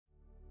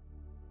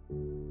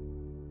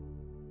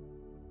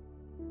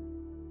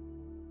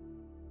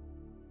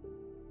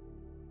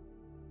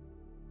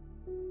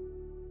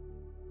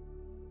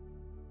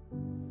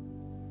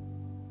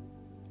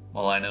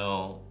Well, I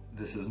know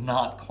this is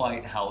not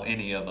quite how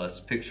any of us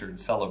pictured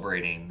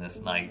celebrating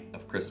this night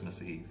of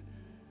Christmas Eve.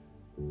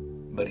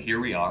 But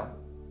here we are,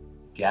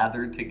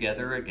 gathered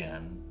together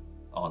again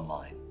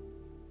online.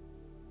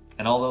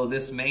 And although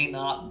this may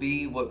not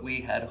be what we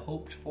had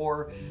hoped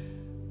for,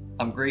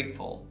 I'm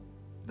grateful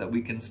that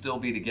we can still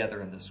be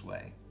together in this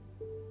way.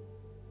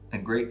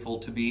 And grateful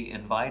to be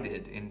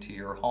invited into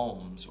your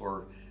homes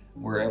or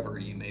wherever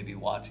you may be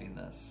watching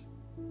this.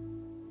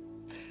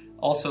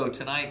 Also,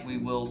 tonight we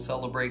will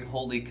celebrate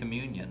Holy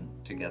Communion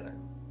together.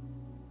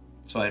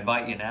 So I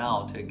invite you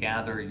now to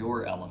gather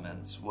your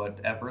elements,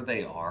 whatever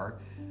they are,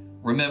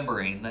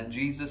 remembering that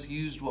Jesus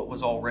used what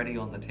was already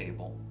on the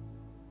table.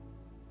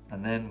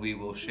 And then we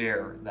will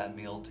share that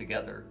meal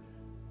together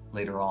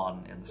later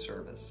on in the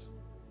service.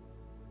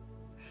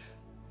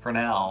 For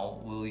now,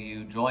 will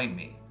you join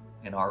me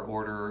in our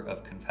order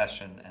of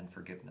confession and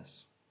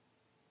forgiveness?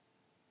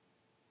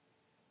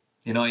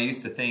 You know, I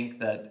used to think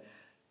that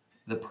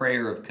the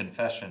prayer of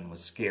confession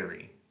was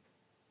scary.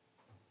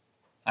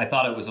 I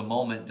thought it was a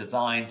moment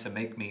designed to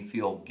make me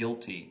feel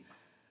guilty,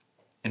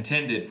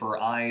 intended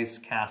for eyes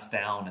cast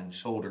down and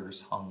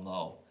shoulders hung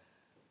low.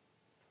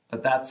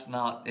 But that's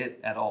not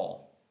it at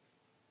all.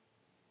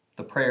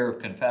 The prayer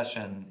of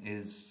confession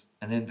is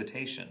an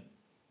invitation.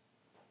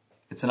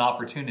 It's an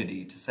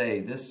opportunity to say,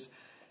 this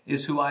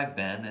is who I've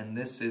been and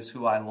this is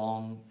who I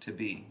long to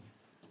be.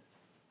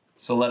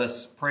 So let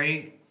us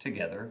pray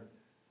together.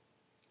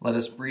 Let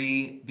us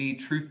be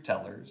truth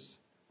tellers.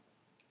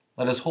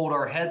 Let us hold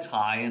our heads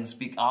high and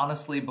speak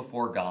honestly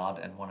before God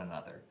and one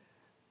another.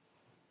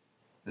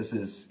 This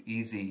is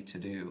easy to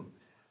do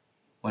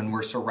when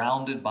we're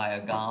surrounded by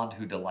a God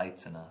who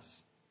delights in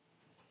us.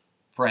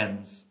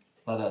 Friends,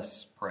 let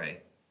us pray.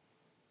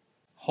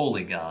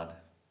 Holy God,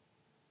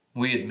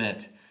 we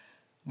admit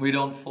we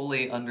don't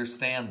fully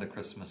understand the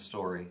Christmas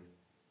story.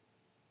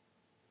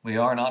 We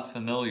are not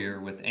familiar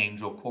with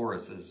angel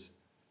choruses.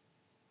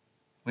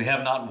 We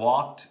have not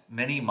walked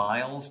many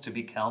miles to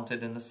be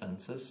counted in the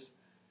census,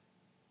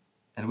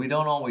 and we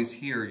don't always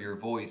hear your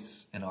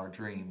voice in our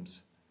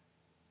dreams.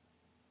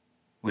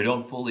 We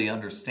don't fully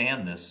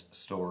understand this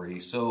story,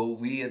 so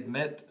we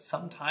admit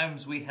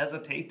sometimes we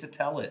hesitate to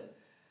tell it.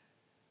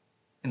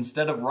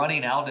 Instead of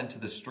running out into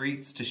the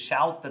streets to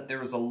shout that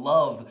there is a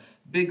love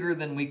bigger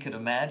than we could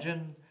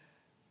imagine,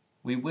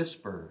 we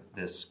whisper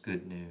this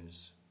good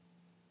news.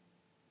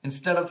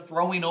 Instead of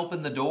throwing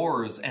open the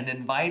doors and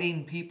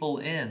inviting people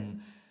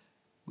in,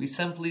 we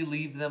simply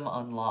leave them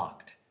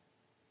unlocked,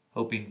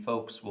 hoping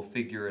folks will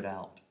figure it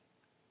out.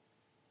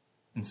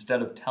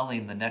 Instead of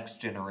telling the next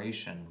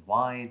generation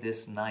why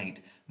this night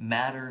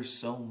matters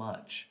so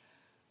much,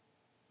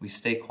 we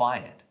stay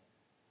quiet,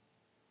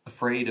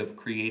 afraid of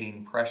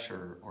creating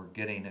pressure or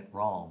getting it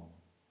wrong.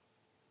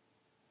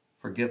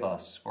 Forgive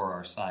us for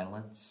our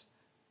silence.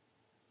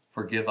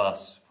 Forgive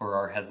us for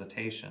our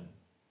hesitation.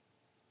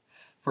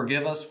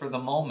 Forgive us for the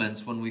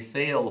moments when we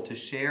fail to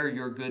share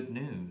your good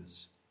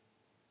news.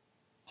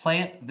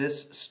 Plant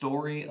this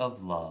story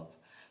of love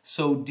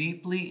so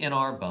deeply in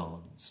our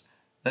bones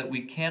that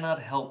we cannot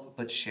help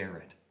but share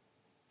it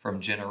from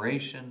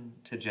generation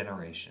to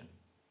generation.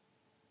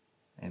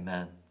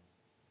 Amen.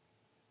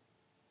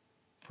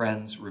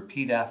 Friends,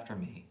 repeat after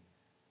me.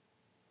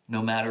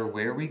 No matter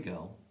where we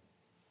go,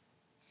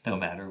 no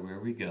matter where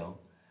we go,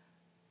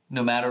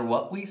 no matter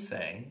what we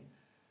say,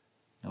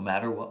 no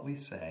matter what we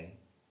say,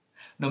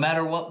 no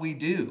matter what we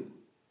do,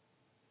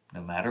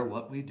 no matter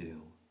what we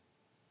do,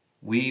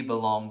 we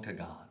belong to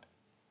God.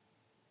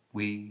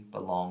 We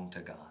belong to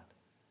God.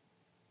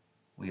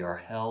 We are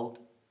held.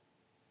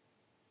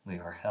 We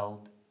are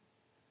held.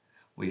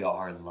 We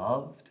are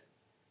loved.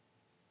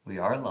 We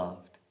are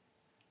loved.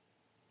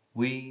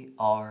 We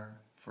are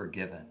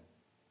forgiven.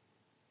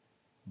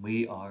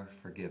 We are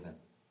forgiven.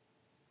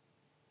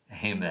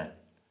 Amen.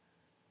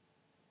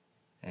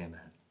 Amen.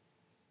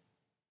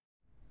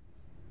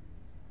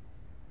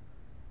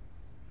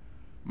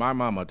 My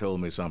mama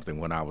told me something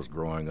when I was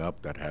growing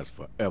up that has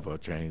forever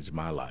changed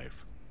my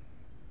life.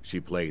 She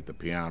played the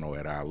piano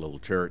at our little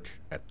church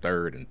at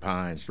 3rd and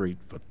Pine Street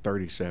for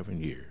 37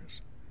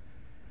 years.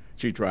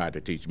 She tried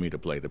to teach me to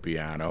play the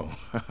piano,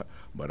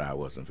 but I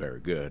wasn't very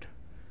good.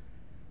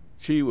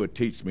 She would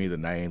teach me the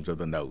names of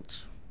the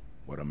notes,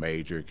 what a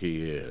major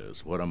key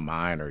is, what a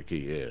minor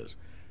key is.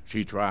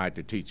 She tried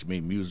to teach me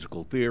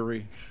musical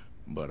theory,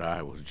 but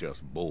I was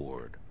just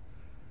bored.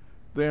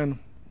 Then,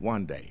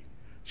 one day,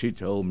 she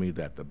told me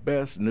that the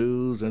best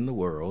news in the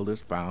world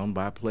is found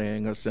by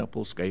playing a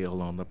simple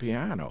scale on the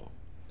piano.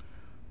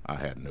 I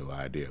had no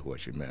idea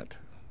what she meant,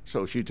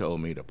 so she told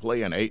me to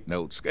play an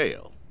 8-note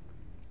scale.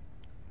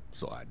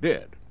 So I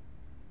did.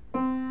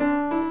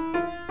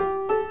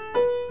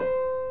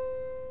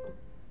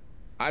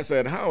 I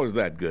said, "How is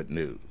that good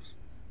news?"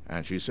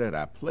 And she said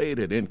I played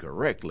it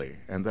incorrectly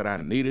and that I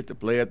needed to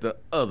play it the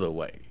other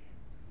way.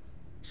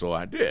 So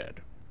I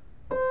did.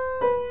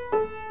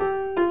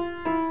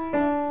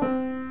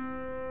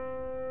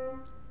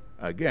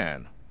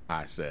 Again,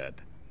 I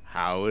said,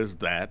 "How is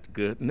that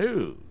good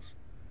news?"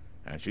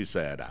 And she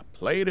said, I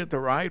played it the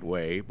right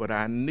way, but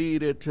I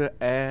needed to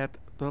add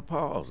the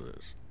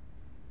pauses.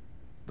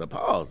 The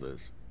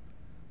pauses?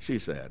 She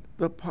said,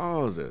 the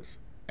pauses.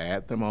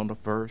 Add them on the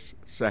first,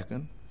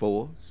 second,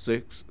 fourth,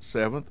 sixth,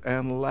 seventh,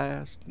 and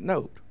last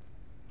note.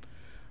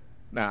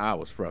 Now, I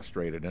was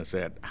frustrated and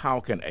said, how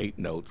can 8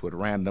 notes with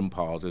random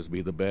pauses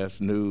be the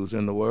best news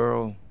in the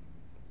world?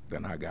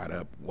 Then I got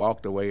up,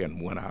 walked away,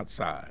 and went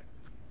outside.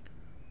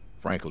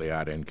 Frankly,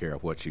 I didn't care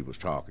what she was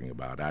talking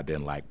about. I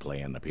didn't like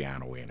playing the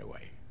piano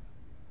anyway.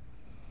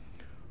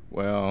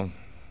 Well,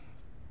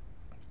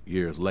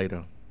 years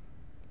later,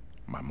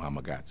 my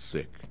mama got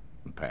sick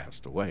and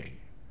passed away.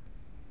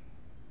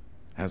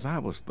 As I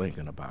was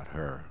thinking about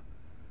her,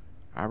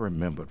 I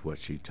remembered what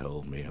she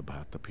told me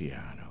about the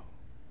piano.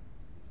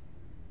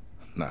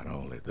 Not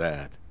only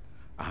that,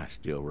 I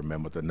still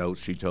remember the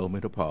notes she told me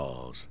to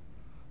pause.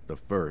 The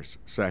first,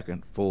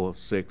 second, fourth,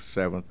 sixth,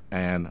 seventh,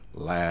 and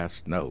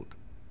last note.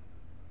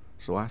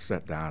 So I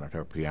sat down at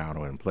her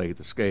piano and played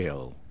the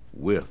scale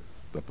with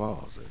the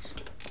pauses.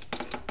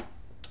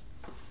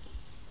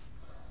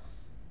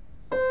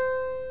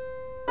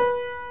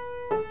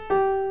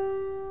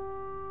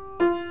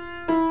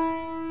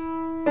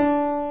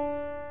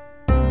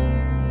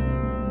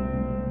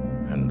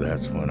 And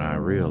that's when I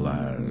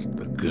realized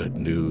the good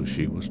news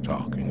she was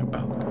talking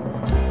about.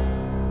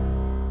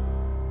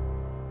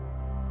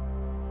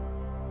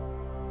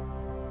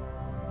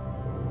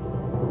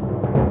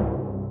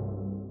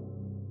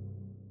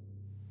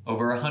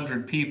 Over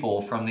 100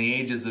 people from the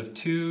ages of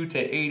 2 to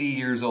 80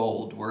 years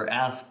old were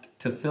asked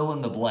to fill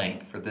in the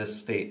blank for this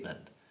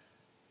statement.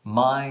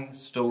 My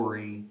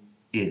story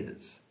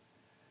is.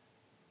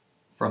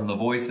 From the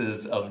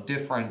voices of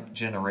different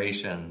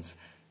generations,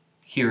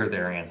 here are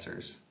their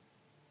answers.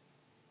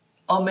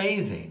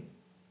 Amazing.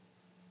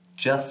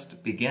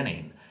 Just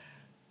beginning.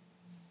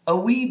 A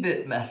wee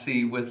bit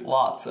messy with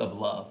lots of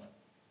love.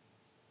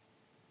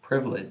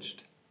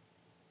 Privileged.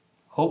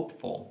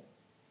 Hopeful.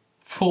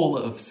 Full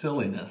of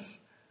silliness.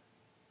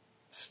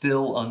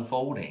 Still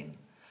unfolding.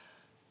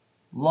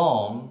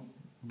 Long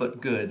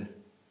but good.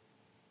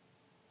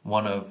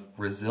 One of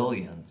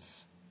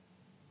resilience.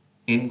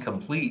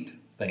 Incomplete,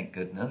 thank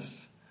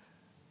goodness.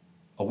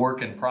 A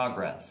work in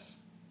progress.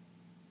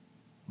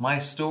 My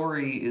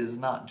story is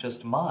not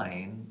just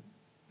mine,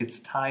 it's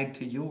tied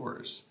to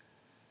yours.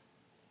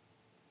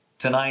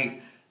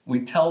 Tonight,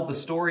 we tell the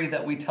story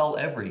that we tell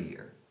every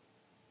year.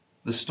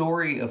 The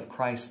story of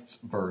Christ's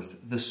birth,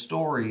 the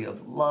story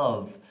of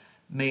love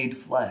made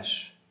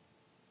flesh.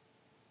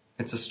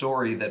 It's a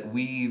story that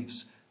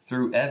weaves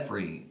through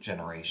every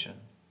generation.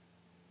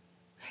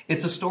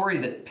 It's a story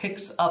that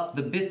picks up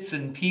the bits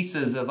and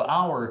pieces of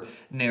our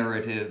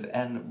narrative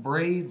and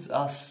braids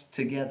us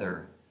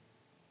together.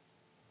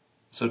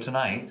 So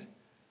tonight,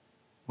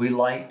 we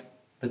light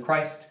the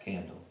Christ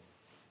candle.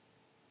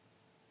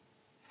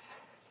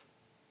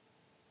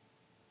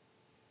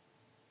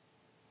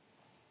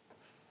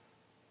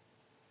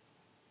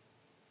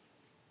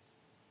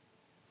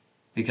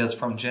 Because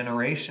from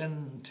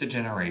generation to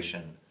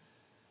generation,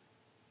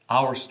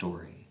 our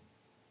story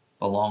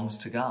belongs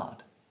to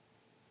God.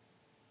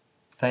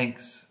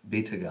 Thanks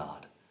be to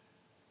God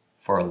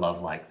for a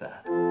love like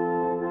that.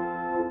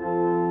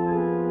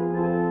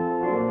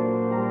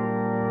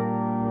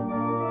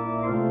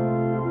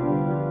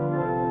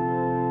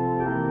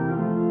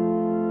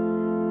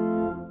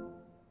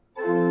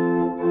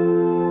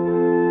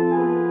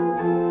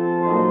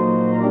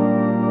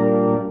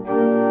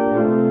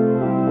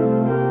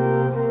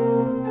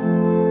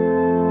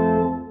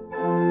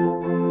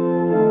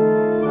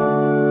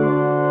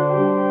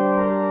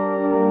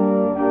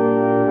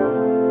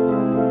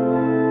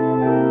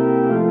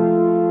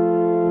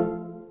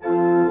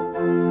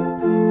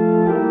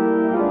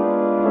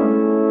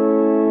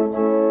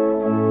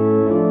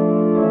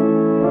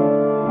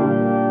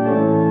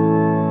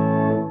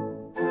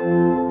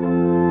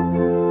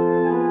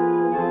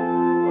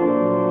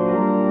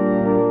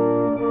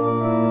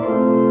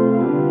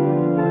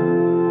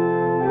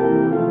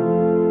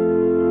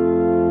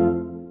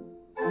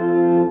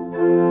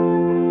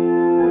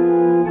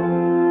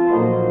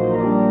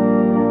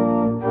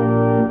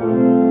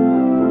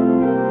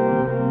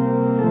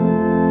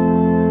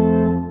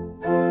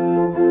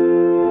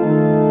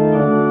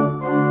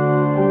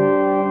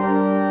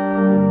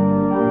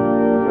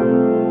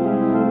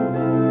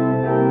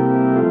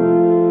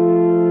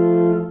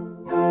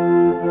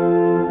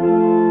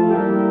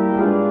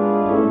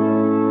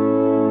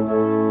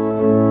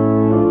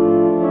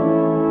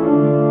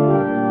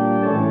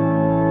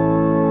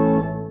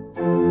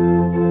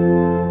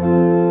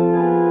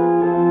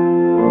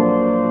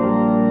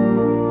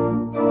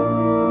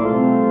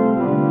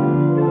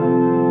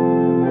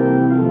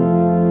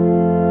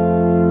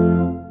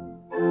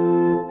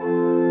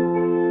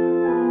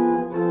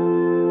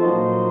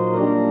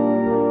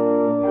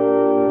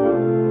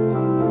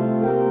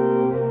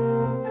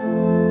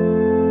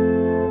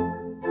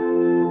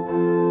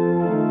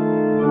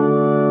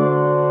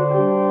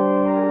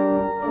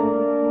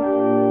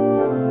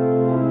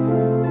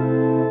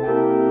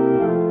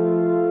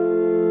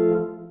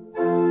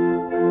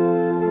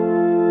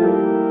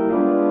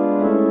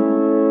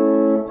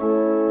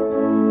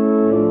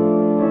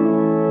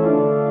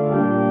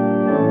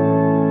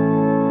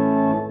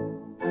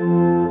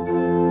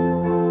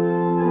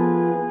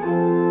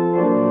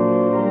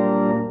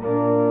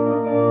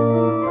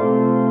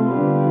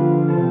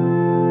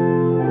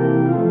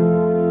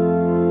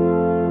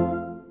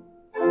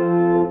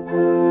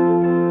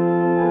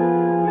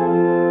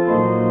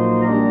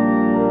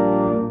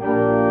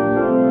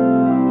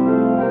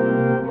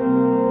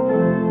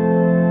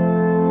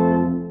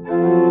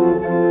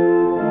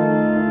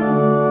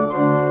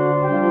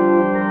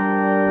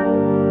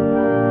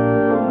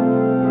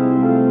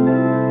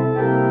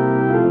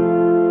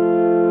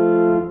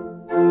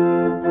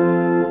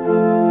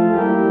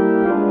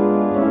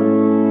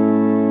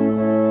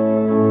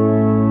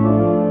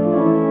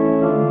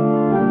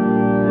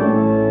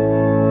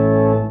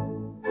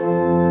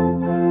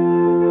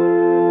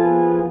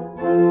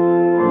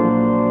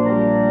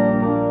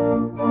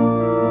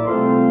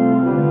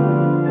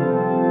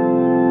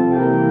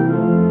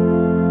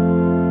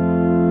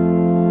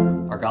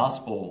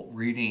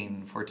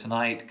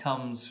 tonight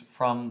comes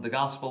from the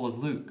Gospel of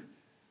Luke,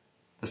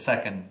 the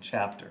 2nd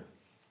chapter.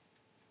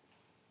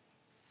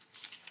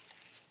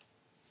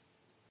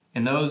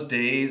 In those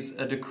days,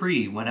 a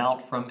decree went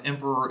out from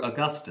Emperor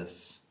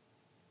Augustus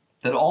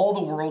that all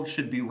the world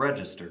should be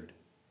registered.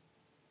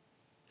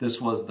 This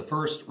was the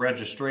first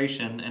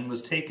registration and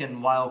was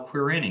taken while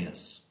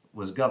Quirinius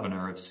was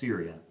governor of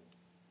Syria.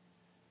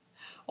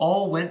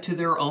 All went to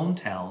their own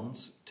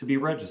towns to be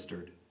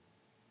registered.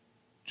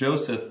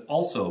 Joseph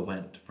also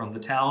went from the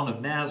town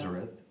of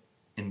Nazareth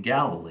in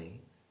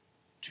Galilee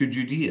to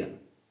Judea,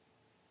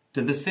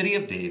 to the city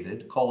of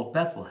David called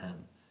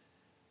Bethlehem,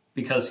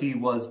 because he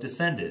was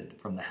descended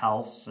from the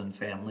house and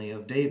family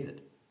of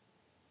David.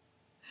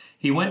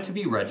 He went to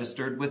be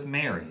registered with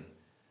Mary,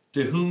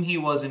 to whom he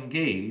was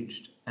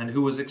engaged and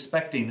who was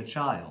expecting a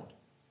child.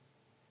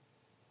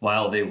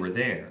 While they were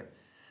there,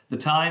 the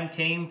time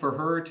came for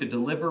her to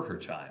deliver her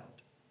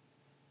child,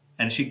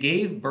 and she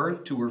gave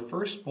birth to her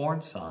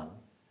firstborn son,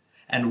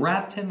 and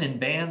wrapped him in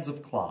bands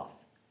of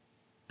cloth,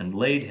 and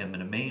laid him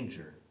in a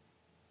manger,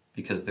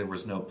 because there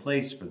was no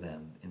place for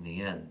them in the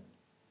inn.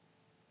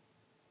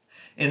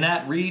 In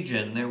that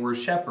region there were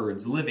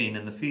shepherds living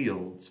in the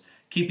fields,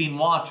 keeping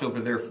watch over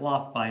their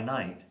flock by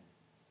night.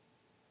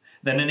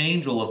 Then an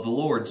angel of the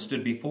Lord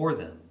stood before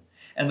them,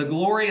 and the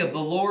glory of the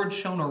Lord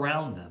shone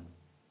around them,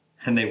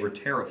 and they were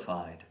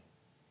terrified.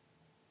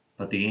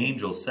 But the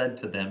angel said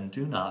to them,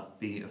 "Do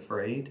not be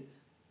afraid.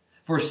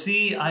 For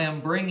see, I am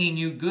bringing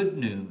you good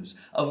news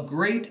of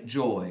great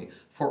joy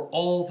for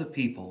all the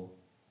people.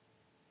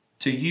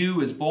 To you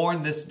is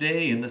born this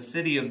day in the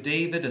city of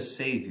David a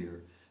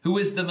Savior, who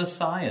is the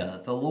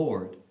Messiah, the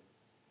Lord.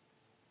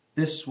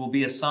 This will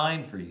be a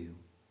sign for you.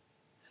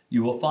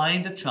 You will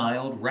find a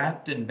child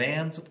wrapped in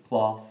bands of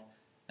cloth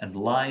and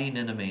lying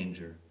in a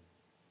manger."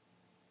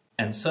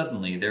 And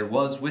suddenly there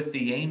was with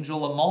the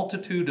angel a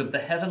multitude of the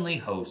heavenly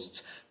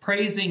hosts,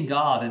 praising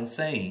God and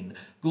saying,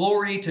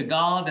 "Glory to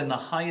God in the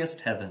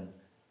highest heaven,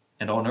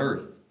 and on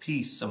earth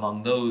peace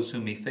among those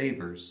whom he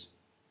favors."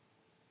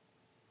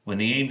 When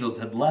the angels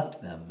had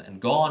left them and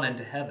gone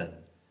into heaven,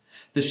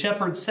 the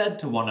shepherds said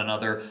to one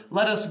another,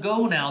 "Let us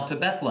go now to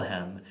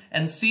Bethlehem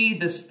and see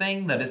this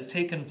thing that has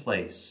taken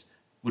place,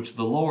 which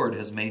the Lord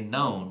has made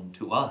known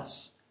to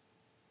us."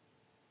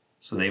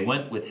 So they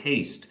went with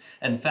haste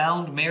and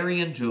found Mary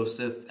and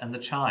Joseph and the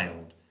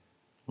child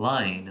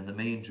lying in the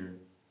manger.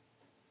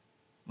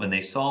 When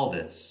they saw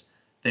this,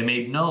 they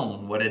made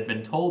known what had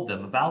been told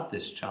them about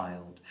this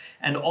child,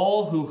 and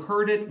all who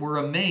heard it were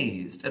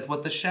amazed at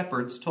what the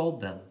shepherds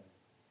told them.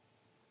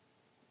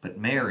 But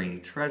Mary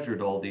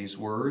treasured all these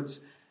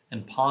words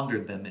and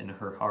pondered them in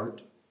her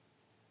heart.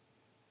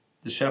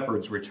 The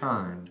shepherds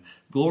returned,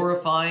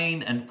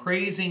 glorifying and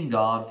praising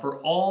God for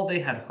all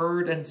they had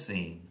heard and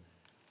seen,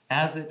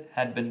 as it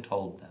had been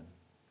told them.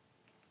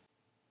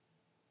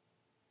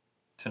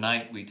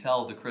 Tonight we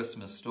tell the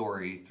Christmas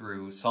story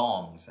through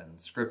songs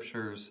and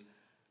scriptures,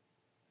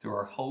 through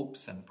our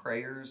hopes and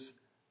prayers,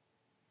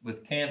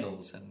 with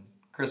candles and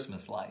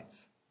Christmas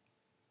lights.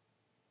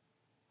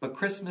 But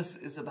Christmas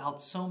is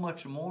about so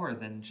much more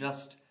than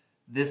just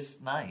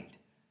this night.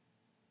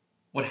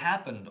 What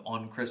happened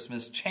on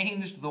Christmas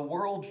changed the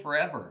world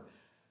forever.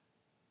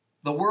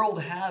 The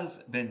world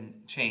has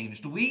been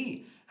changed.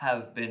 We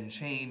have been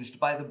changed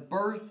by the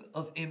birth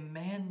of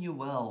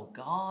Emmanuel,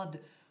 God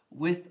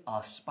with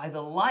us, by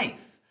the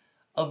life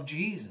of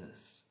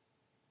Jesus.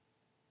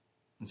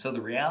 And so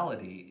the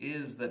reality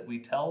is that we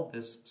tell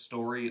this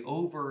story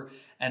over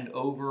and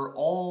over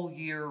all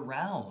year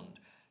round,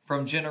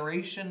 from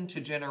generation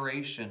to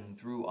generation,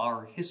 through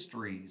our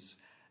histories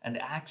and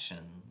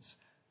actions,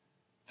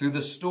 through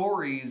the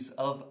stories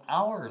of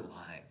our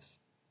lives.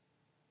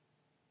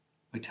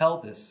 We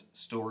tell this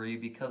story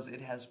because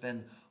it has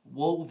been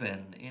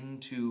woven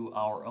into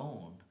our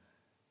own,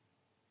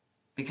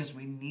 because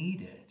we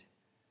need it,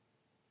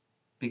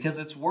 because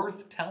it's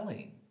worth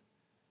telling.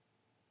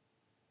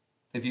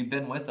 If you've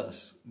been with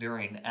us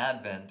during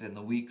Advent in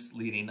the weeks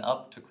leading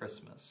up to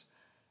Christmas,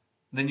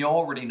 then you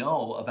already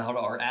know about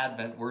our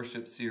Advent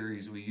worship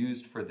series we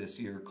used for this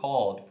year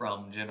called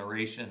From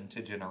Generation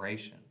to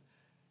Generation,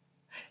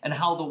 and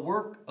how the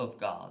work of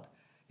God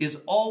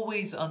is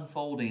always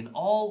unfolding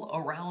all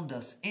around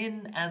us,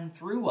 in and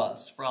through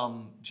us,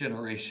 from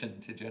generation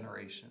to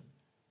generation.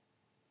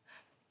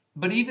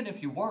 But even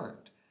if you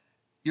weren't,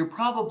 you're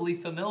probably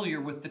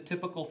familiar with the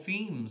typical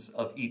themes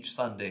of each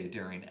Sunday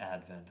during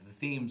Advent, the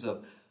themes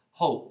of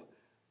hope,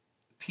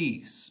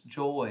 peace,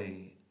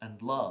 joy,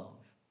 and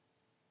love.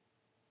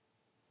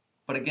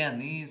 But again,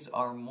 these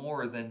are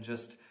more than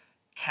just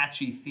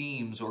catchy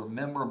themes or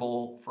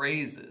memorable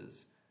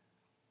phrases.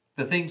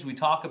 The things we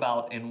talk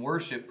about in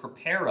worship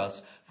prepare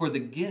us for the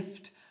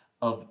gift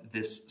of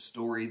this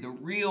story, the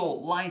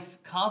real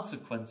life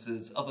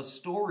consequences of a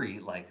story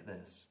like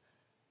this.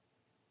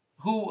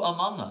 Who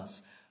among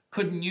us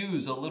couldn't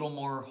use a little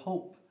more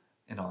hope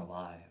in our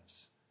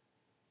lives,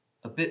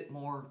 a bit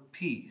more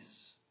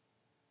peace,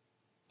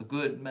 a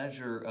good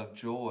measure of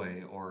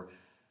joy, or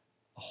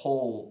a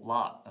whole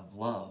lot of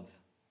love?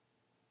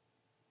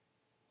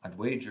 I'd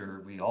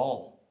wager we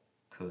all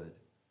could.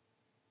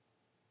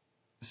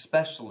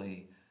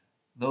 Especially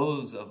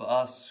those of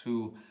us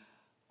who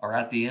are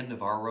at the end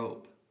of our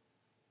rope,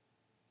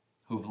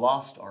 who've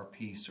lost our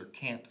peace or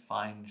can't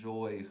find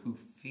joy, who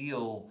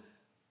feel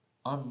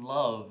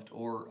unloved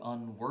or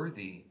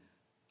unworthy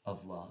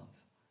of love.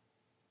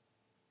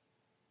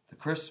 The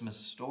Christmas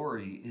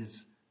story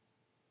is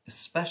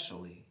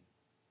especially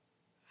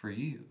for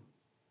you.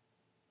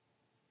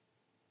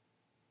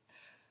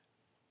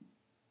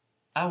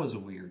 I was a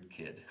weird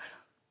kid.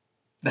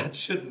 That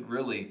shouldn't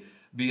really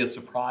be a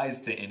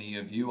surprise to any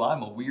of you.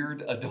 I'm a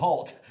weird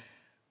adult.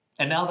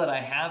 And now that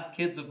I have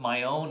kids of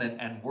my own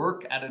and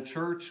work at a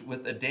church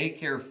with a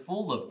daycare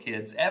full of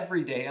kids,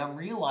 every day I'm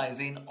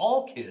realizing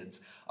all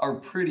kids are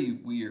pretty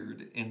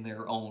weird in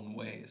their own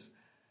ways.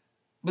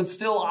 But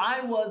still,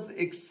 I was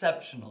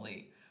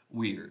exceptionally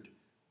weird.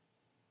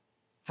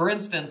 For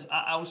instance,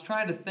 I was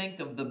trying to think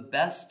of the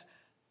best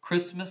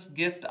Christmas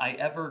gift I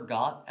ever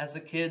got as a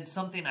kid,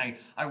 something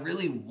I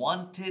really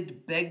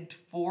wanted, begged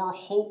for,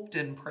 hoped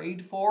and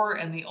prayed for,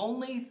 and the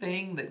only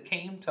thing that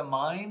came to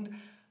mind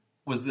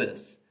was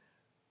this.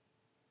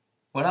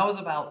 When I was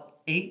about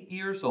 8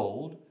 years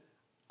old,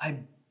 I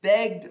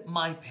begged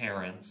my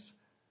parents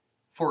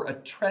for a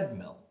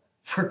treadmill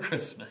for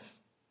Christmas.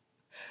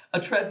 A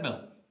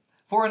treadmill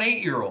for an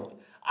 8-year-old.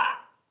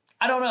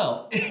 I don't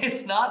know.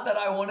 It's not that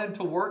I wanted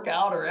to work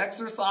out or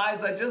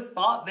exercise. I just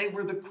thought they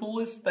were the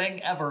coolest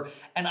thing ever.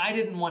 And I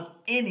didn't want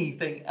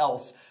anything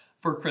else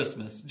for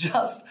Christmas.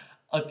 Just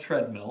a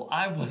treadmill.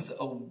 I was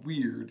a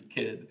weird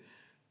kid.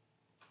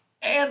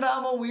 And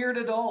I'm a weird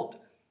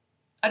adult.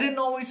 I didn't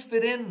always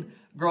fit in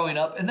growing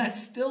up. And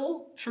that's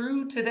still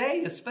true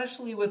today,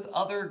 especially with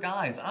other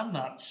guys. I'm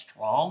not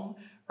strong,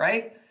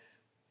 right?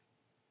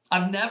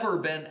 I've never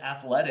been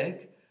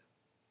athletic.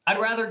 I'd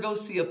rather go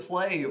see a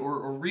play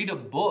or read a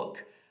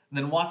book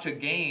than watch a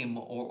game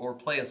or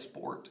play a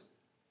sport.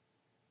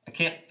 I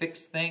can't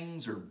fix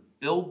things or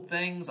build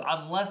things.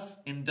 I'm less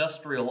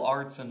industrial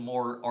arts and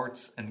more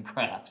arts and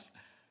crafts.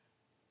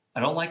 I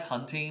don't like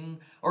hunting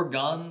or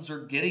guns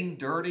or getting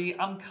dirty.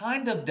 I'm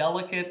kind of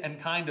delicate and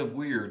kind of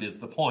weird is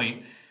the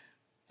point.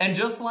 And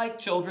just like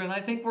children, I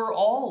think we're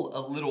all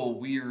a little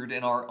weird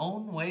in our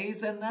own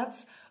ways, and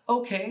that's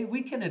okay.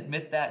 We can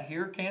admit that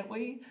here, can't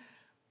we?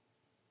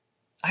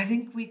 I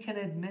think we can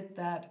admit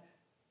that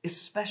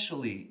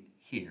especially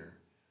here,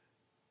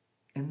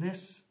 in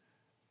this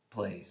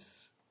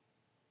place,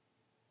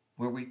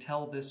 where we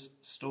tell this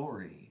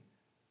story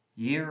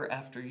year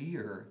after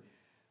year,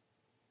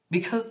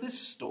 because this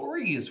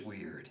story is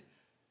weird.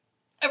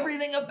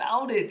 Everything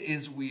about it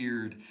is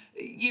weird.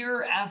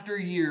 Year after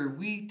year,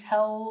 we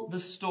tell the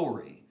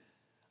story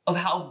of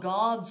how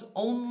God's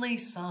only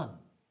Son,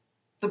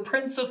 the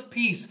Prince of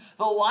Peace,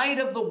 the light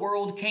of the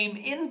world, came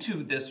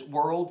into this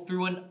world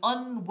through an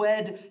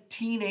unwed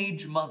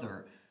teenage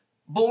mother,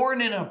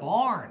 born in a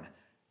barn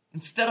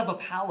instead of a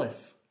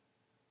palace.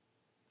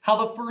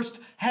 How the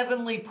first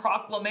heavenly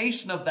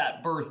proclamation of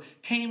that birth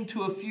came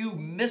to a few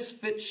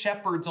misfit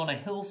shepherds on a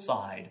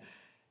hillside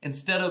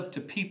instead of to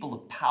people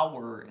of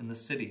power in the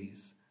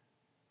cities.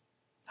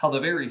 How the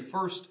very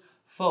first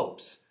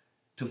folks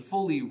to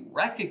fully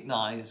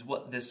recognize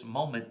what this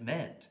moment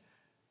meant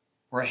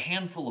were a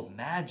handful of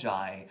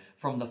magi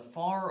from the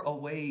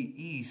faraway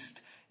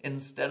east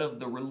instead of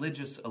the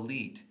religious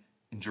elite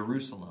in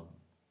Jerusalem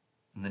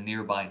and the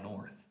nearby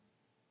north.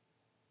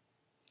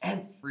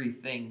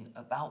 Everything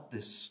about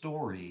this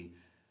story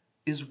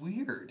is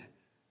weird.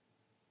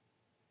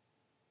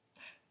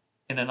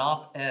 In an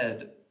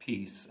op-ed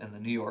piece in the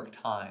New York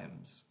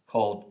Times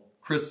called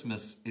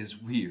 "Christmas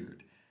is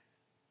Weird,"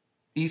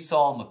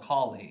 Esau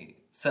McCaulley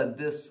said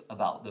this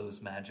about those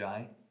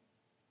magi.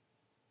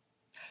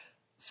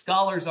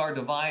 Scholars are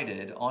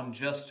divided on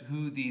just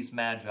who these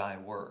magi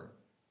were,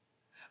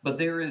 but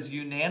there is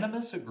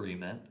unanimous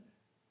agreement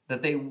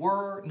that they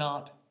were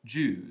not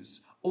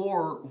Jews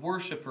or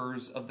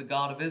worshippers of the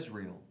God of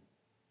Israel.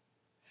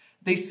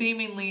 They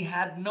seemingly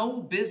had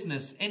no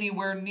business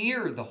anywhere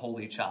near the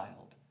Holy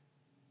Child.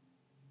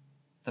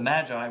 The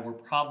Magi were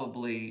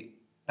probably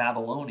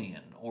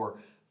Babylonian or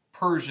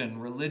Persian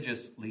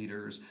religious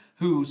leaders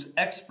whose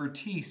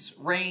expertise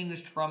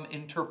ranged from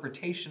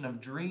interpretation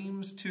of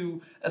dreams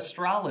to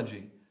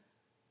astrology.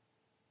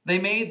 They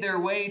made their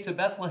way to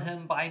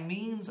Bethlehem by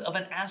means of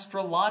an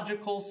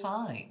astrological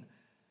sign.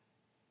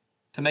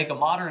 To make a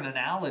modern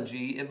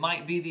analogy, it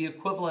might be the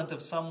equivalent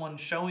of someone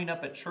showing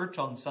up at church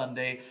on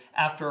Sunday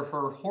after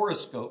her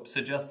horoscope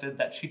suggested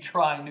that she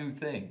try new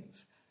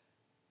things.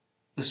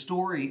 The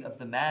story of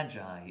the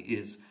Magi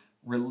is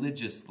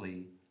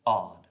religiously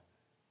odd.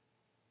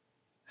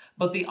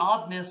 But the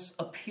oddness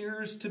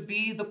appears to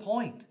be the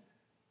point.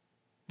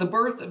 The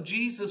birth of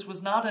Jesus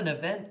was not an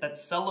event that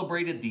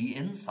celebrated the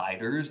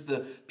insiders,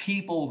 the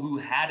people who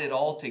had it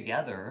all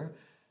together.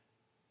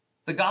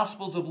 The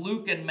Gospels of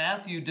Luke and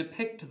Matthew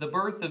depict the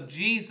birth of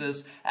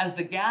Jesus as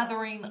the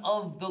gathering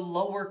of the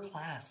lower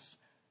class,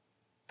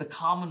 the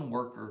common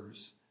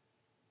workers,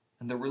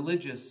 and the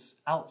religious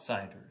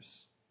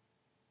outsiders.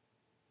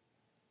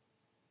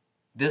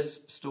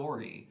 This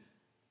story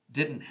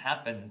didn't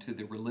happen to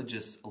the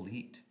religious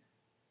elite,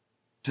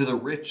 to the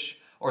rich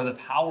or the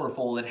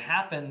powerful. It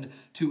happened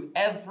to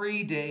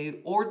everyday,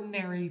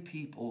 ordinary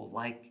people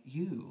like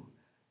you,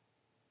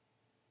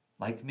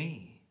 like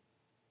me.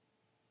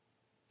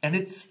 And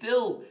it's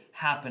still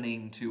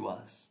happening to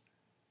us.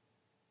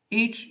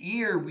 Each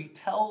year we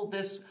tell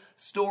this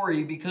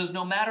story because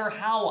no matter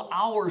how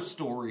our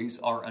stories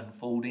are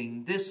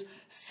unfolding, this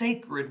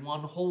sacred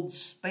one holds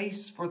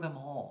space for them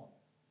all.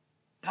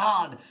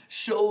 God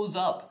shows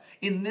up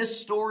in this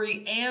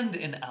story and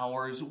in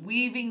ours,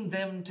 weaving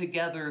them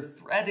together,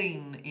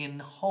 threading in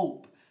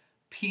hope,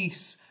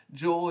 peace,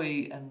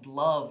 joy, and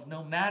love,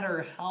 no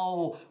matter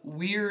how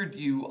weird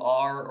you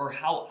are or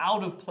how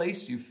out of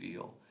place you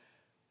feel,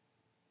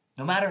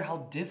 no matter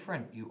how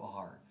different you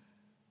are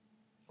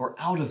or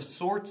out of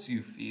sorts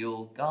you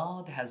feel.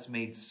 God has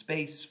made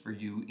space for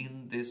you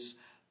in this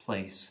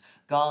place.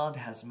 God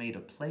has made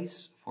a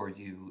place for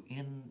you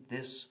in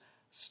this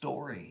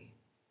story.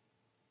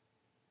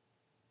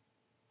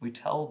 We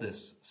tell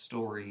this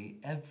story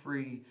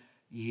every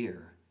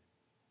year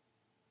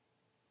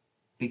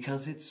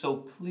because it so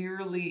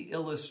clearly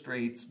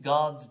illustrates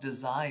God's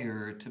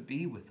desire to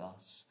be with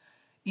us,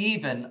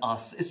 even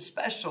us,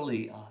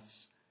 especially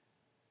us.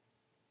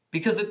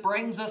 Because it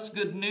brings us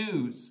good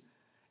news,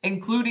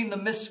 including the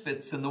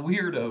misfits and the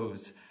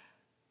weirdos,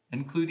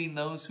 including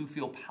those who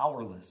feel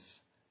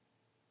powerless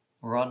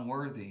or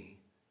unworthy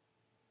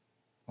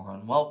or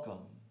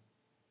unwelcome.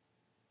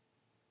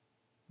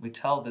 We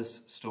tell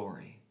this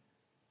story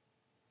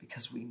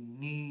because we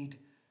need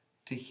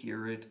to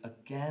hear it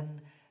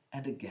again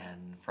and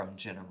again from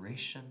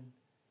generation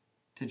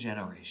to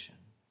generation.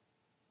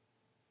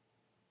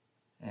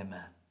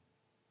 Amen.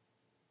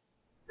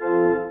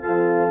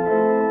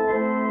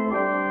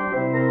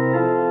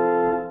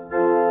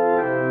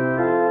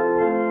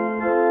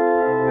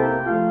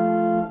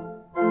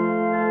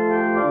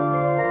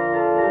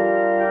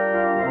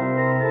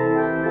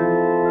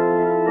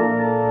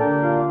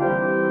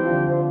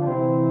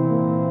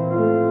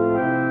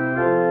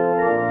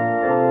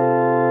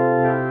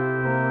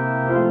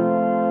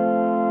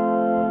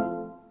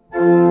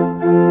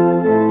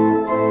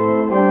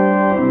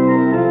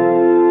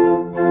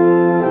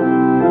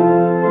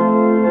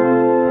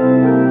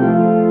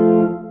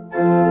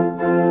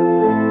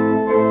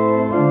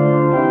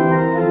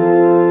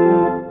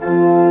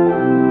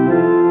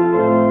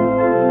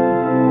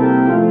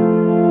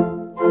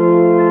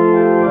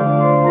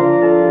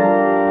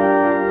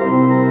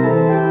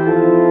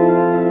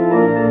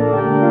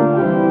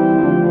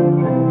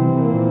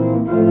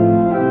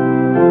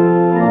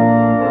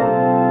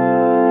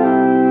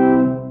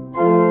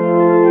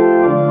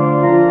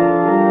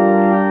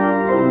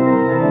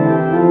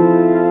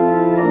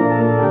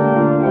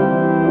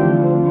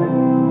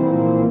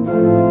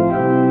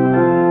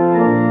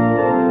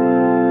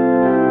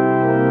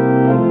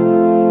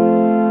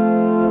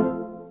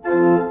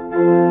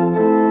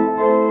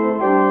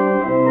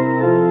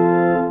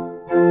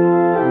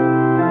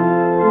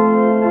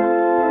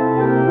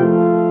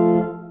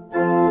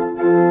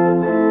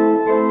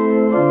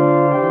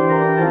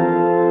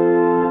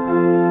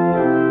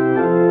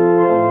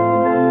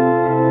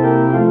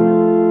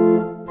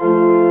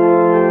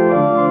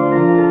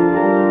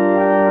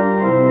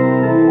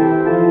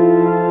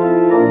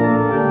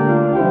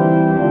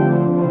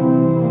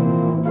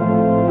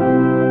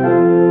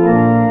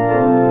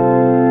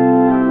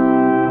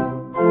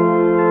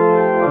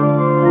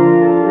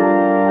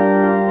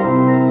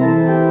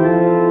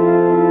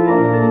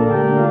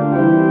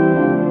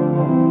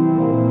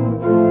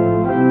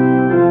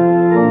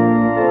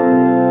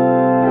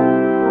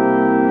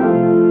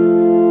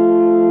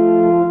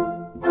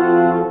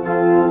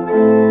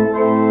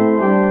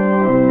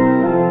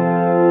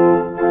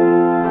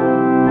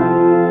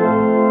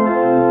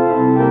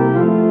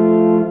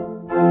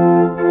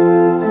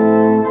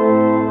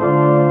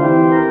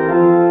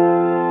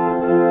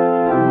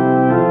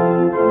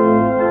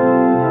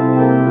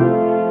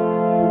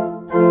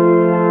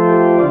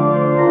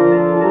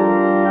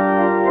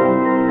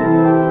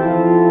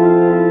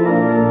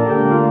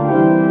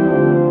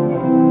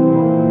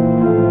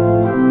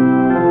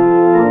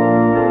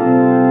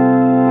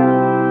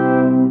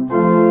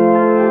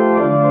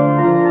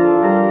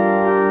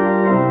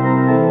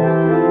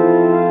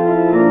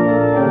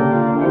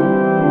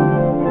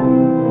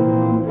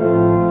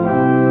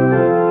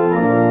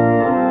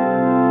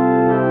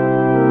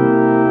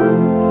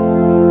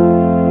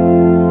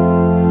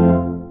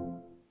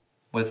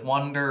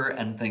 Wonder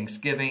and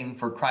thanksgiving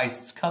for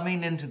Christ's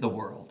coming into the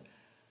world,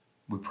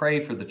 we pray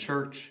for the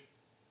church,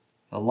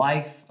 the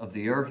life of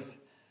the earth,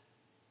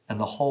 and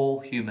the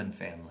whole human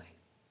family.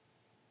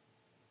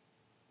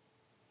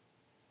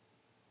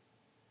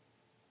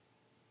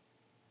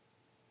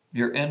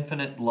 Your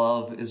infinite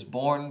love is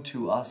born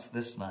to us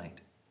this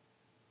night.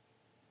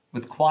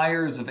 With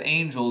choirs of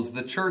angels,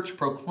 the church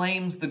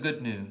proclaims the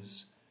good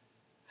news.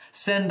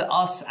 Send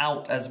us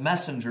out as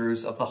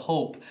messengers of the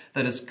hope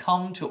that has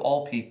come to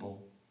all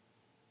people.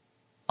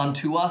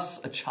 Unto us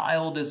a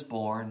child is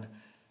born,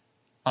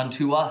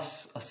 unto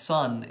us a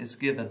son is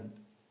given,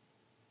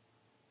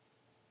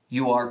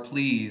 You are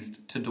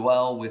pleased to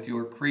dwell with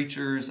your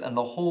creatures, and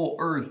the whole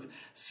earth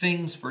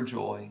sings for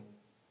joy.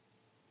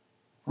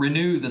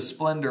 Renew the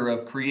splendor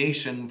of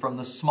creation from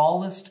the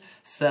smallest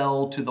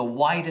cell to the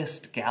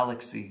widest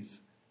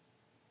galaxies.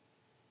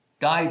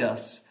 Guide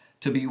us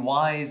to be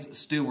wise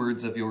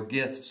stewards of your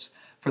gifts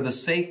for the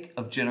sake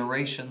of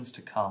generations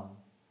to come.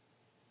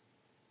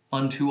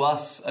 Unto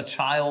us a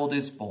child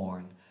is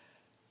born,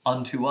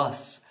 unto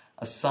us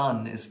a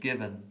son is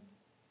given.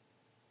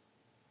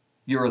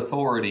 Your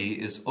authority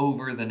is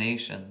over the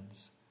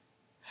nations.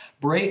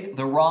 Break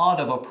the rod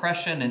of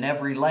oppression in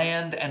every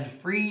land and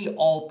free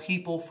all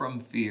people from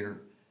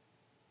fear.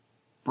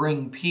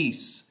 Bring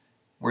peace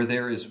where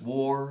there is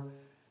war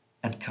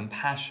and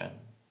compassion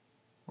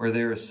where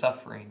there is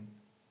suffering.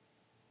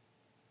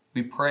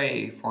 We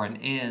pray for an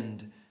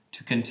end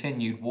to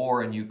continued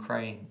war in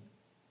Ukraine.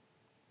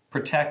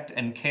 Protect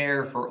and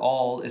care for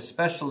all,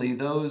 especially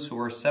those who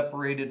are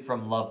separated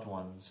from loved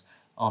ones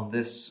on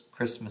this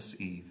Christmas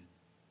Eve.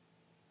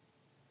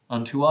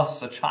 Unto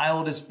us a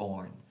child is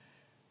born.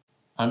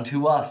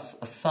 Unto us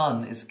a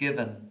son is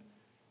given.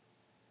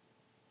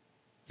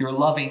 Your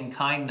loving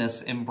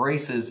kindness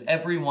embraces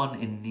everyone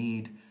in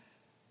need.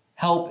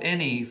 Help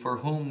any for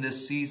whom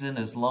this season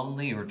is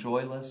lonely or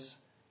joyless.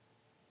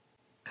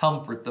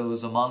 Comfort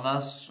those among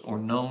us or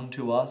known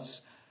to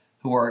us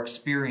who are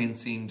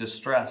experiencing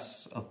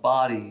distress of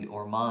body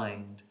or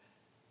mind.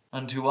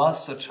 Unto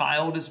us a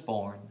child is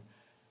born.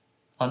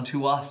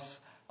 Unto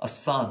us a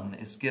son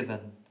is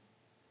given.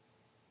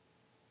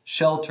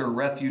 Shelter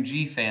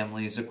refugee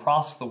families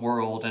across the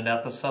world and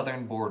at the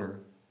southern border.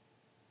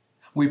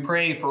 We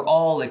pray for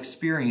all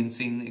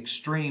experiencing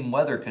extreme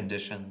weather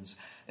conditions,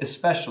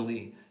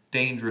 especially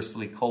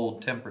dangerously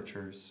cold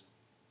temperatures.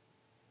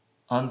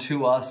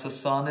 Unto us a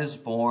son is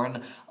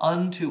born,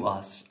 unto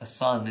us a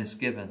son is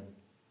given.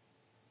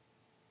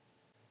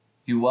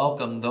 You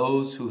welcome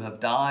those who have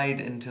died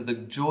into the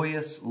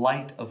joyous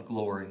light of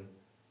glory.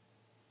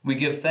 We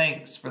give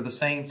thanks for the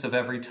saints of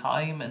every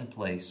time and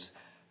place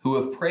who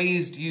have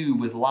praised you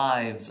with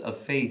lives of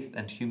faith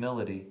and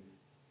humility.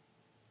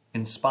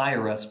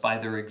 Inspire us by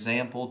their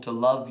example to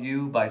love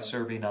you by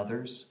serving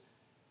others.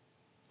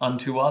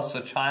 Unto us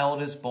a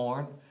child is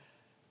born,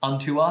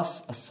 unto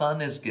us a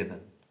son is given.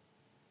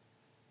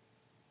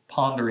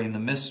 Pondering the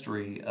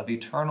mystery of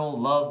eternal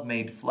love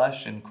made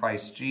flesh in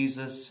Christ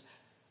Jesus,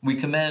 we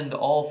commend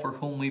all for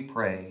whom we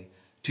pray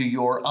to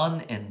your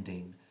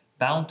unending,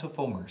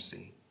 bountiful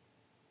mercy.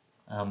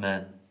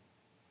 Amen.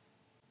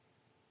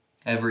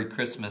 Every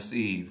Christmas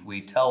Eve,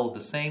 we tell the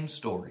same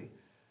story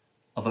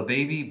of a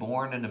baby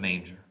born in a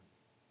manger.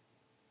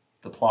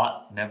 The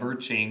plot never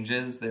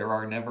changes. There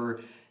are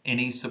never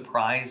any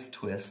surprise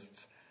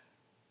twists.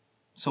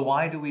 So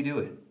why do we do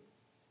it?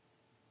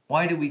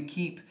 Why do we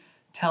keep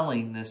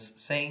telling this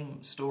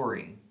same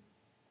story?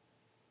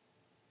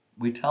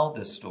 We tell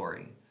this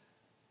story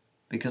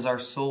because our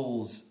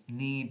souls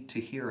need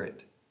to hear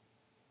it.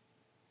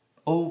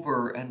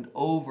 Over and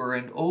over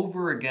and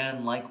over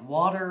again, like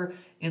water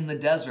in the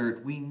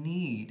desert, we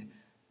need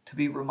to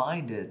be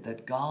reminded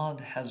that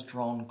God has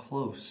drawn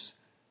close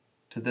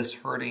to this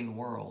hurting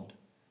world.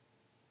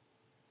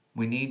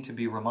 We need to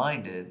be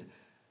reminded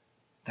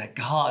that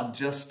God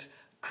just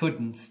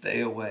couldn't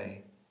stay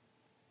away.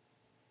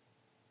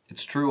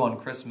 It's true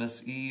on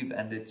Christmas Eve,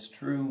 and it's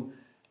true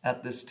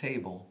at this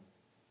table.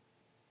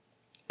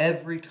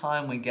 Every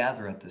time we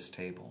gather at this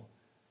table,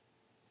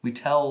 we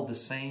tell the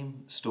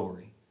same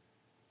story.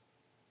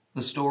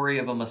 The story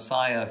of a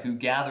Messiah who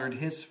gathered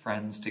his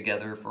friends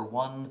together for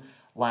one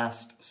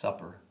last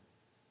supper.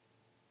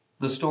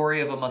 The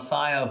story of a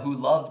Messiah who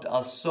loved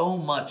us so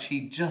much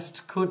he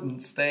just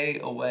couldn't stay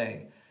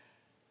away.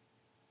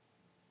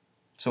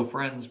 So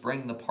friends,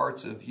 bring the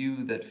parts of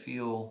you that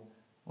feel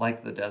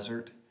like the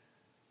desert.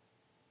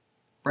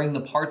 Bring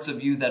the parts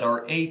of you that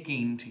are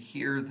aching to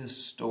hear this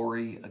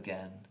story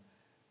again.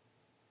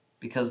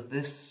 Because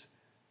this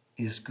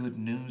is good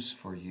news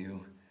for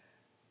you.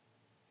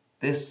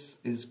 This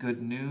is good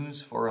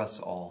news for us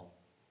all.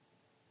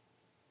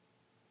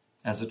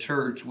 As a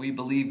church, we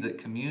believe that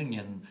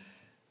communion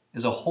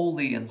is a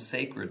holy and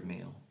sacred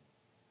meal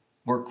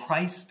where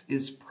Christ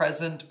is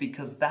present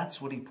because that's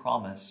what he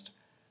promised.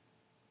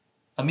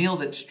 A meal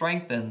that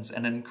strengthens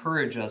and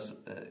encourages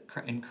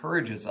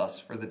us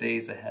for the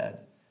days ahead.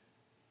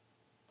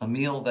 A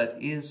meal that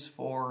is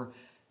for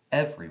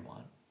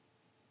everyone.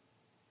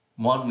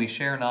 One we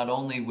share not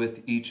only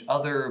with each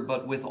other,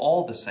 but with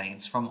all the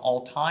saints from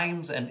all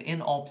times and in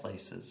all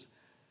places.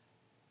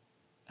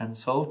 And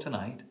so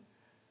tonight,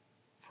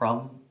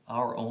 from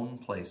our own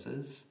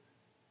places,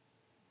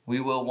 we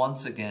will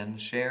once again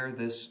share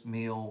this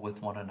meal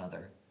with one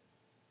another.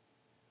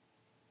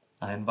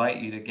 I invite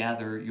you to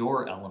gather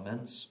your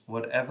elements,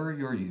 whatever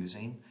you're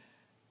using,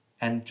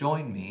 and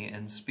join me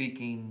in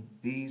speaking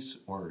these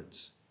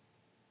words.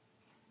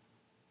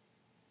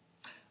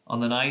 On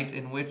the night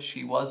in which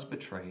he was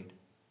betrayed,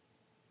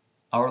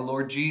 our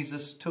Lord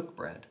Jesus took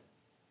bread,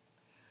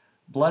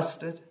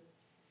 blessed it,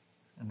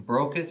 and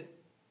broke it,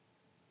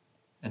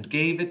 and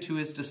gave it to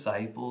his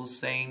disciples,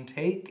 saying,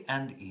 "Take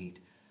and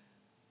eat.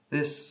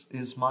 This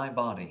is my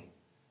body,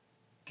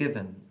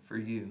 given for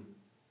you.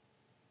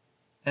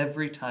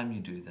 Every time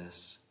you do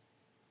this,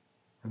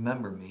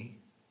 remember me."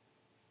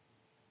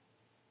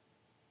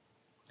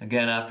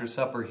 Again, after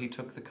supper, he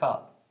took the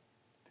cup,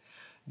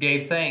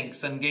 gave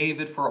thanks, and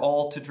gave it for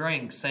all to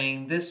drink,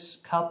 saying, "This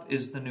cup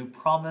is the new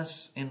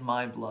promise in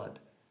my blood,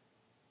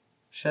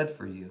 shed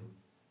for you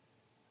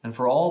and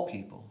for all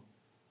people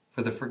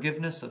for the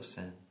forgiveness of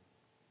sin.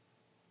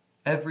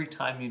 Every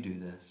time you do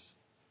this,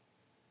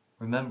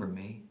 remember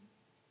me."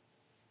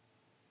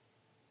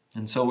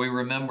 And so we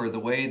remember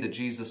the way that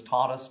Jesus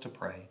taught us to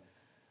pray,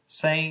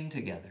 saying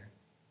together,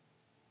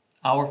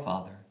 "Our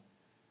Father,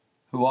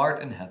 who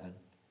art in heaven,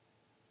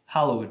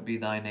 hallowed be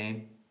thy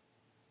name.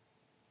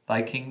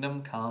 Thy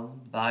kingdom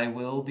come, thy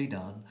will be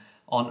done,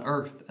 on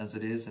earth as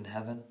it is in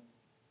heaven.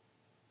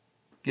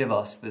 Give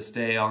us this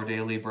day our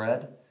daily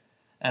bread,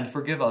 and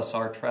forgive us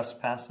our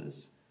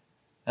trespasses,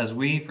 as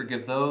we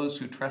forgive those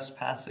who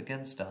trespass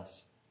against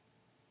us.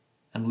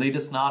 And lead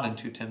us not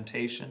into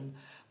temptation,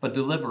 but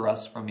deliver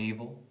us from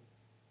evil.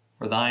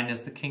 For thine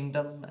is the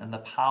kingdom, and the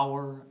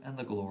power, and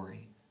the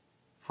glory,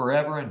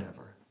 forever and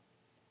ever.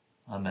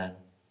 Amen."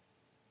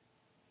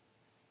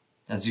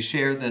 As you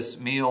share this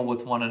meal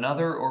with one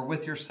another or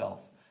with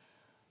yourself,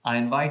 I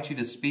invite you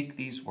to speak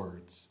these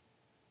words: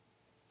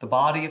 "The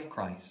body of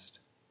Christ,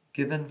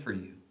 given for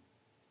you.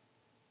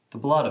 The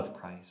blood of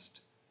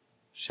Christ,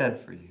 shed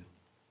for you."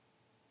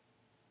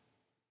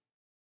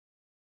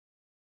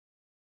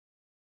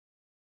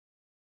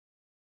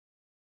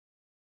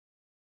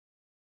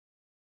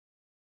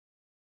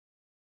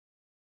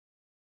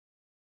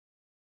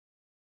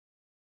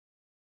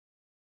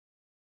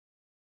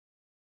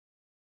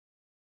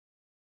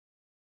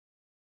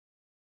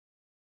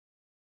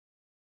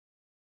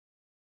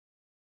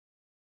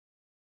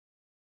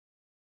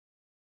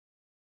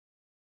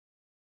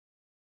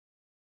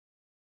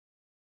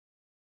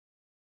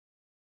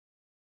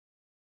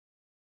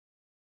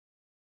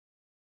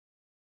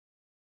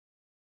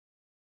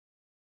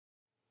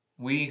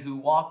 We who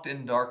walked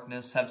in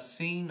darkness have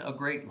seen a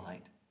great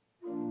light.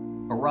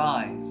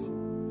 Arise,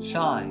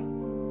 shine,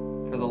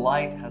 for the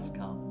light has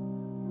come.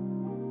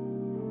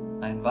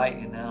 I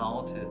invite you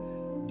now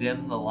to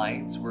dim the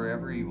lights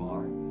wherever you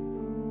are,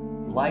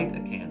 light a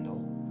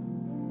candle,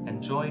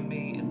 and join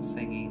me in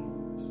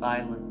singing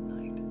Silent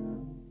Night.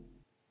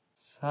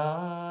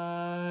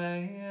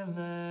 Silent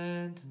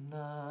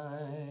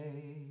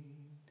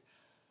night,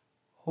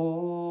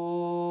 holy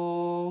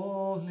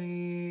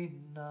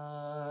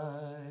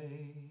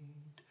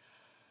night,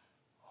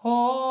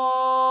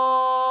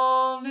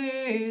 all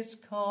is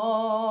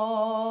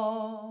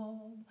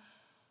calm,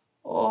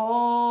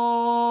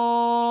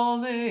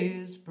 all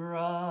is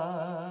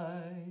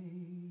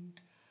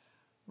bright,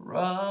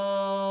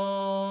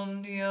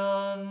 round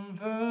yon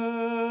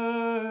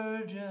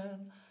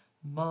virgin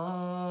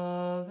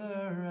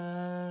mother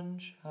and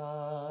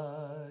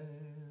child.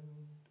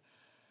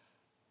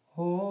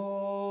 Holy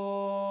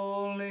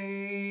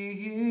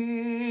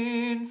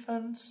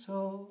infant,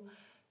 so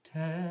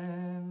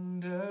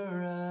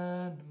tender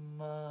and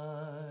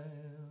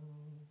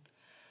mild,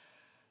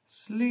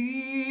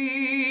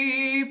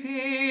 sleep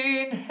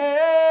in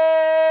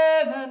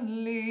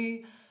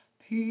heavenly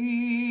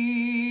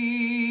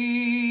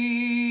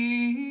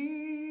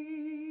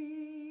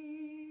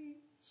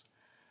peace.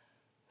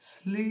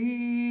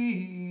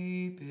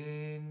 Sleep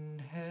in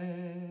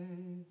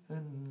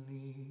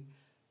heavenly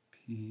peace.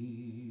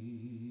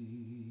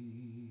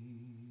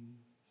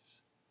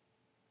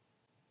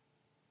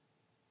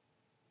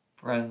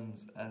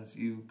 Friends, as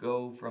you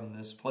go from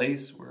this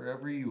place,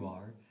 wherever you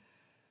are,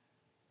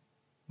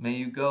 may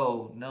you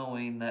go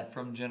knowing that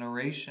from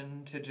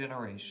generation to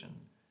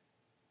generation,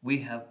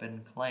 we have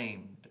been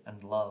claimed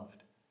and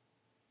loved.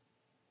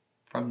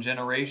 From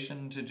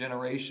generation to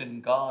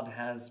generation, God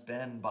has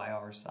been by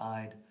our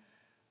side.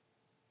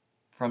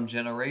 From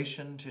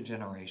generation to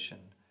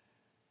generation,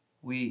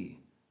 we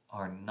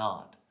are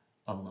not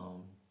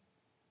alone.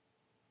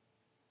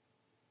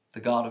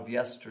 The God of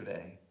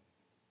yesterday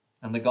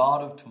and the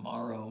God of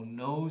tomorrow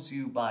knows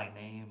you by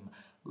name,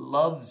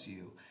 loves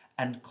you,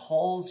 and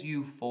calls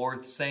you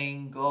forth,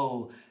 saying,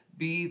 "Go,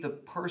 be the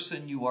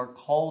person you are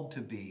called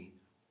to be.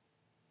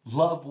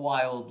 Love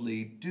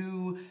wildly,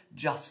 do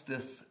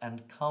justice,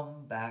 and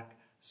come back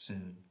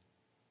soon."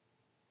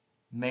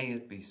 May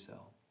it be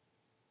so.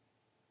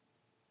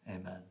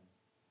 Amen.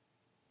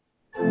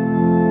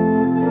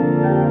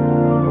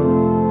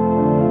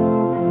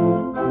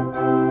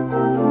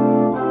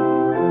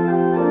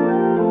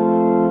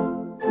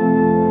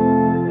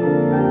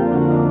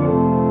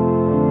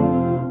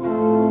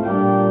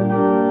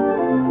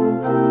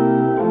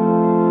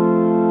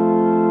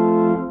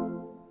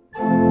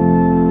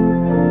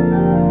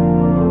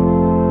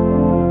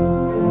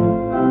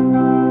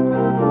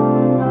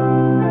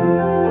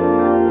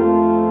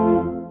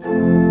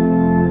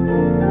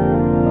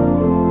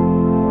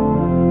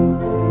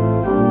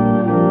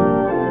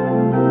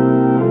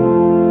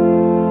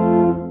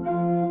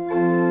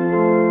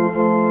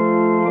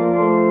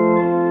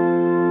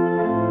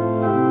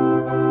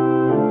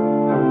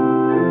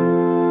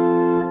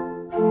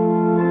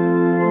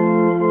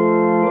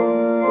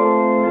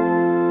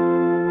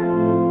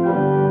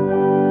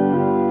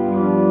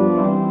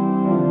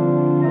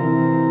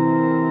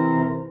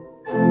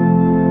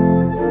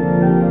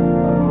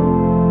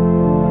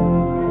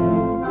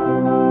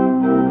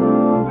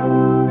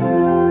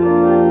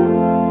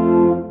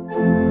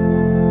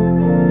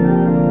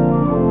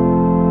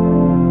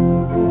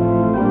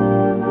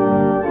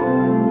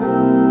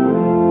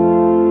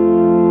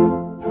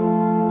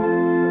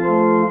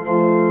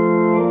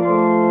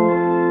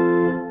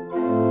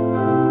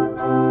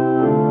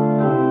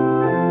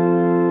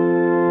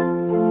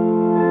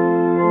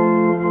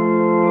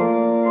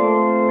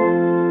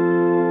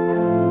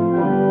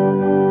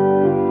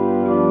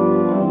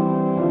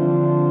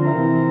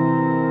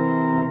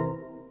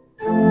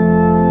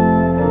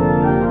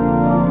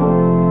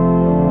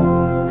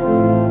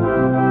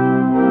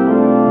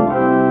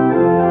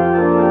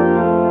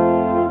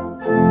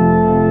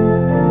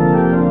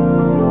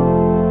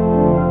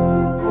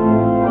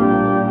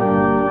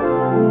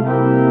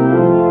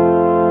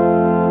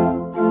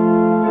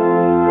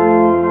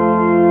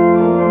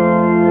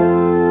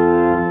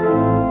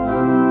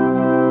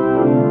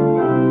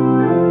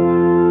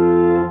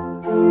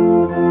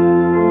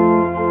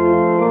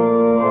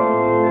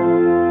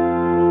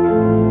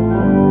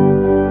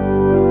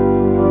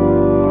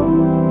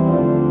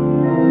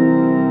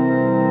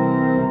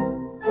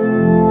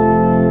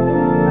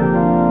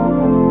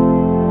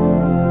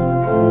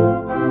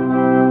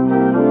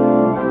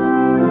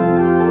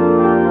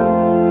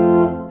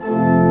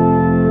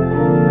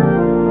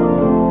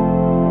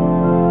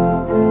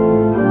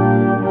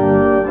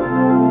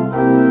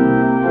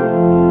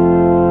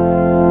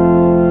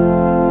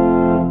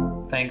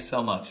 Thanks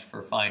so much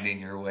for finding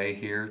your way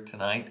here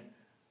tonight.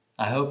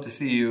 I hope to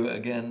see you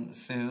again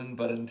soon,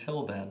 but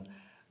until then,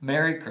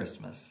 Merry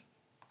Christmas.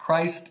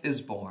 Christ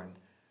is born.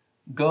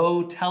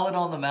 Go tell it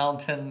on the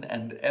mountain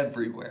and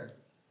everywhere.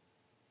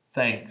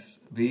 Thanks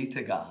be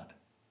to God.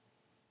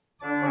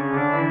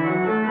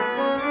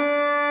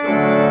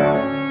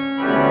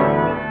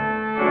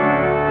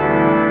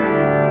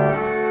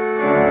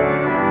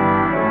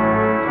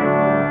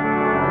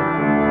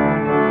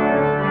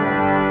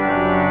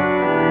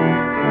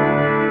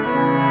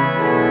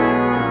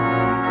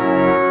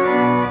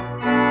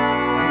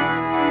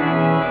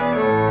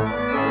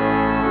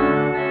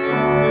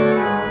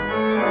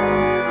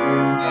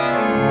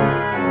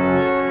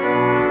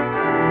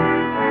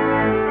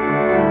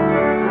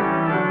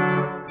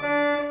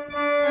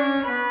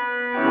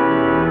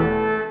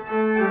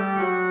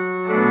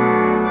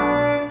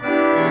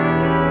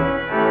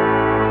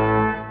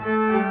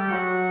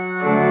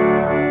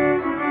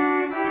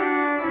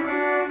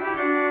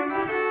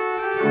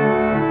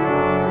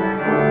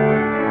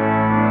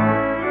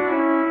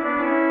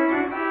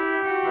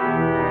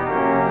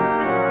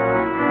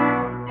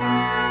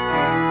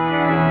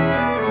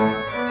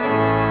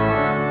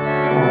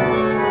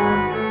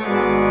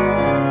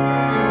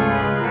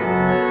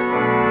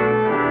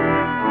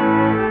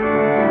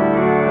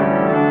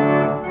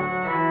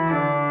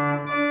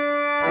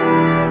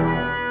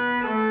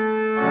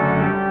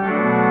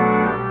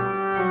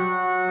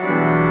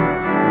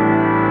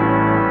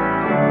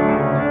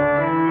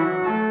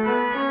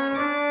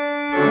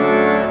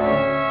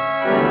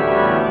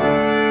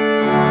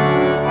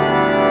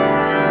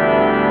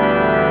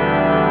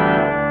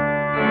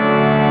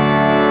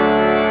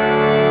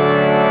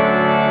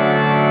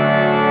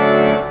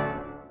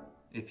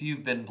 If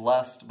you've been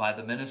blessed by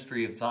the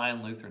ministry of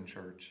Zion Lutheran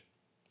Church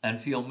and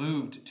feel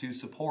moved to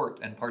support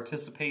and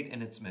participate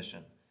in its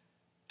mission,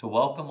 to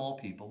welcome all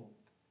people,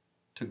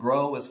 to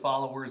grow as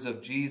followers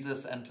of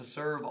Jesus, and to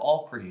serve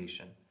all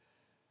creation,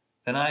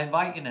 then I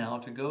invite you now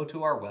to go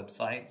to our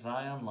website,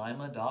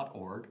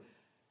 zionlima.org,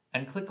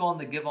 and click on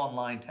the Give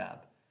Online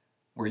tab,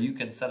 where you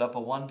can set up a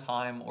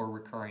one-time or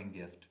recurring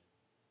gift.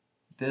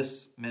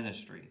 This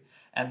ministry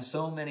and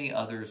so many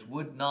others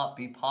would not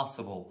be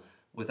possible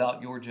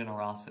without your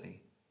generosity.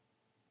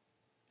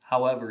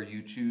 However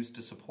you choose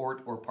to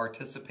support or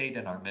participate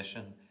in our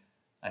mission,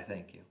 I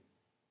thank you.